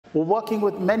We're working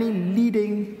with many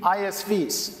leading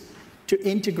ISVs to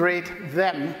integrate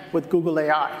them with Google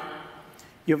AI.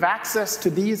 You have access to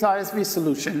these ISV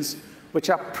solutions, which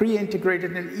are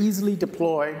pre-integrated and easily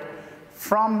deployed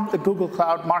from the Google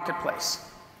Cloud Marketplace.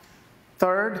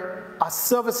 Third, our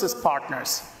services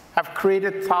partners have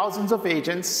created thousands of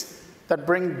agents that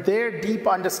bring their deep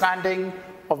understanding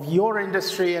of your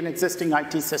industry and existing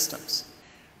IT systems.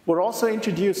 We're also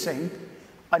introducing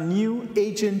a new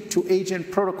agent-to-agent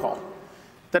protocol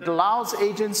that allows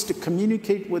agents to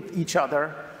communicate with each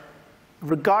other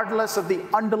regardless of the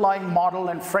underlying model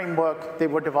and framework they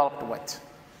were developed with.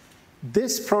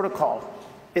 This protocol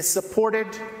is supported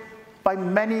by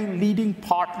many leading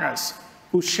partners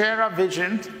who share our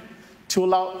vision to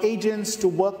allow agents to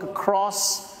work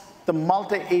across the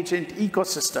multi-agent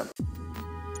ecosystem.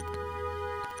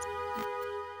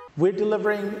 We're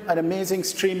delivering an amazing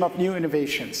stream of new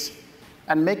innovations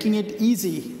and making it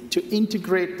easy to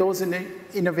integrate those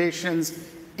innovations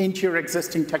into your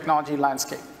existing technology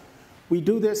landscape. We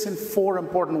do this in 4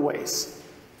 important ways.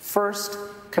 First,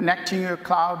 connecting your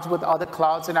clouds with other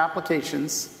clouds and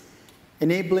applications,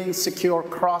 enabling secure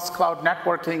cross-cloud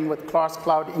networking with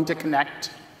cross-cloud interconnect,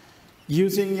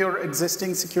 using your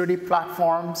existing security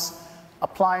platforms,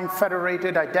 applying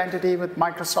federated identity with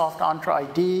Microsoft Entra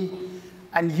ID,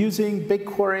 and using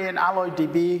BigQuery and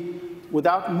AlloyDB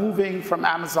without moving from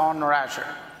Amazon or Azure,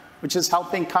 which is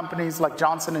helping companies like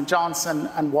Johnson & Johnson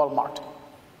and Walmart.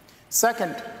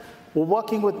 Second, we're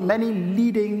working with many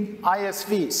leading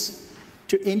ISVs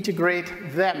to integrate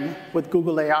them with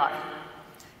Google AI.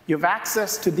 You have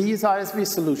access to these ISV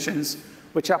solutions,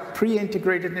 which are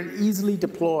pre-integrated and easily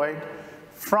deployed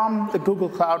from the Google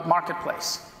Cloud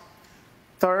Marketplace.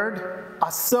 Third,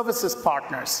 our services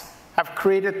partners have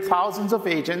created thousands of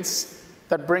agents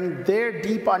that bring their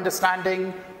deep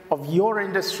understanding of your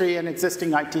industry and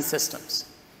existing IT systems.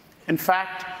 In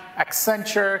fact,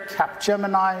 Accenture,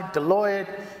 Capgemini, Deloitte,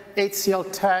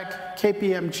 HCL Tech,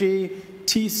 KPMG,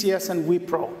 TCS, and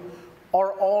Wipro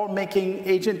are all making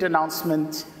agent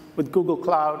announcements with Google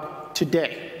Cloud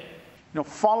today.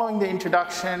 Following the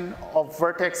introduction of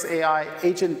Vertex AI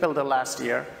Agent Builder last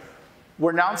year,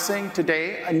 we're announcing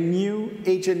today a new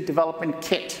agent development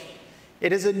kit.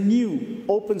 It is a new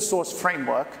open source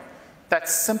framework that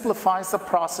simplifies the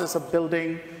process of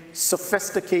building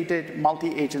sophisticated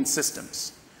multi-agent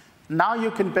systems. Now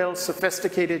you can build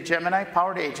sophisticated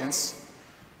Gemini-powered agents,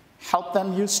 help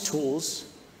them use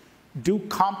tools, do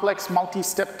complex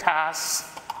multi-step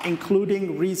tasks,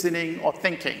 including reasoning or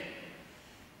thinking.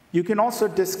 You can also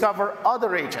discover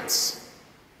other agents,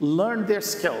 learn their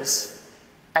skills,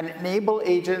 and enable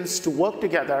agents to work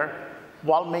together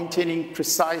while maintaining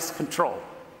precise control.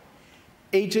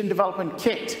 Agent Development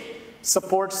Kit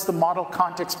supports the Model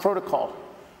Context Protocol,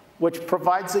 which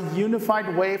provides a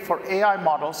unified way for AI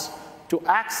models to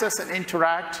access and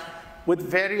interact with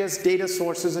various data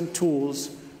sources and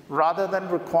tools rather than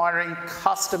requiring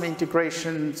custom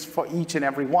integrations for each and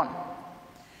every one.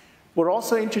 We're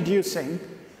also introducing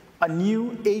a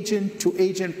new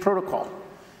agent-to-agent protocol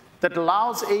that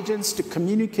allows agents to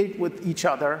communicate with each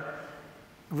other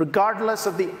regardless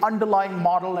of the underlying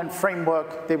model and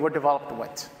framework they were developed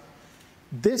with.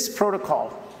 This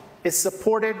protocol is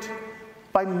supported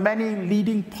by many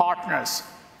leading partners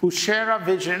who share our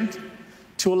vision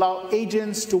to allow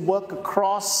agents to work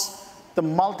across the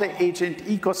multi-agent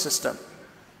ecosystem,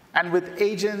 and with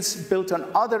agents built on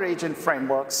other agent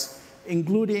frameworks,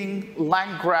 including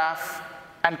LangGraph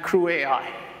and Crew AI.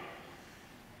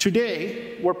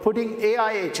 Today, we're putting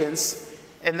AI agents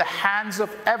in the hands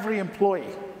of every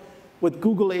employee with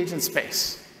Google Agent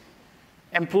Space.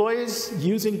 Employees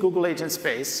using Google Agent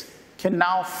Space can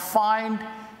now find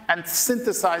and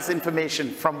synthesize information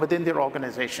from within their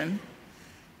organization,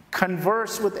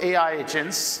 converse with AI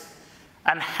agents,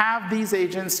 and have these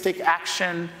agents take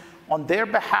action on their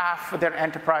behalf for their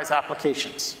enterprise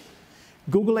applications.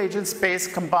 Google Agent Space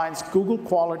combines Google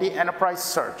Quality Enterprise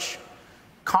Search,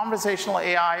 conversational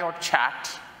AI or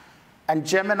chat, and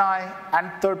Gemini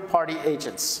and third-party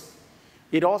agents.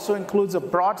 It also includes a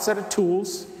broad set of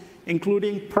tools,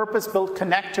 including purpose-built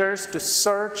connectors to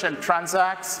search and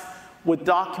transact with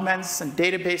documents and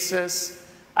databases,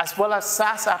 as well as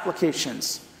SaaS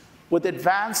applications with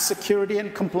advanced security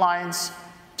and compliance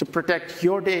to protect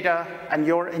your data and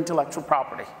your intellectual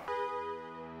property.